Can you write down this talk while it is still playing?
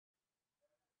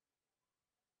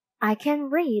I can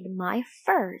read my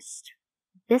first.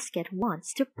 Biscuit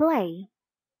wants to play.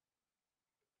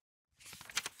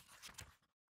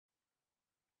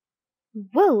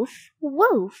 Wolf,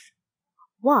 wolf,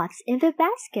 what's in the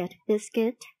basket,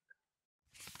 Biscuit?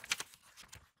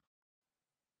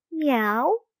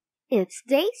 Meow, it's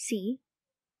Daisy.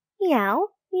 Meow,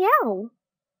 meow.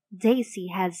 Daisy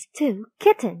has two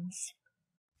kittens.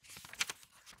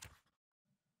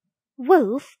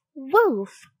 Wolf,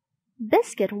 wolf,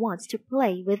 Biscuit wants to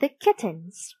play with the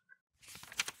kittens.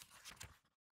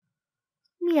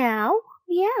 Meow,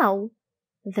 meow,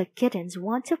 the kittens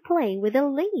want to play with a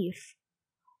leaf.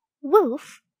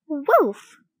 Wolf,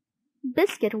 wolf,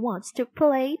 Biscuit wants to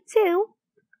play too.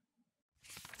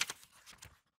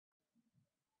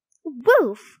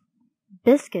 Wolf!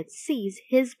 Biscuit sees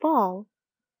his ball.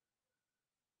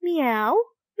 Meow,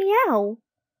 meow,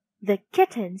 the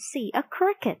kittens see a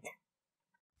cricket.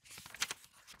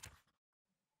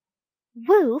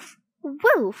 Wolf,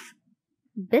 wolf,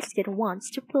 Biscuit wants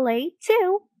to play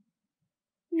too.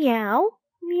 Meow,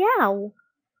 meow,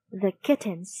 the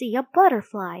kittens see a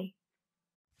butterfly.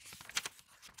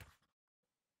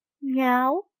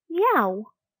 Meow,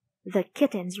 meow, the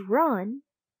kittens run.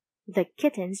 The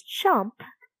kittens jump.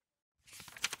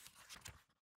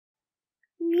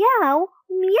 Meow,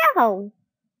 meow,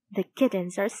 the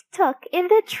kittens are stuck in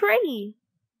the tree.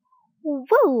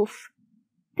 Wolf!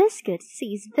 Biscuit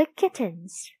sees the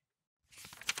kittens.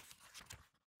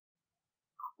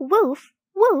 Wolf,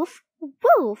 wolf,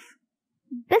 wolf!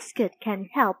 Biscuit can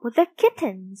help with the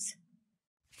kittens.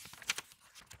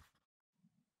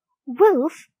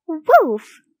 Wolf,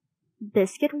 wolf!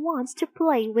 Biscuit wants to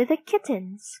play with the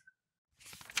kittens.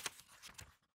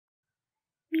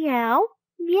 Meow,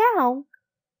 meow!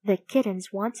 The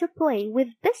kittens want to play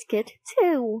with Biscuit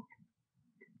too.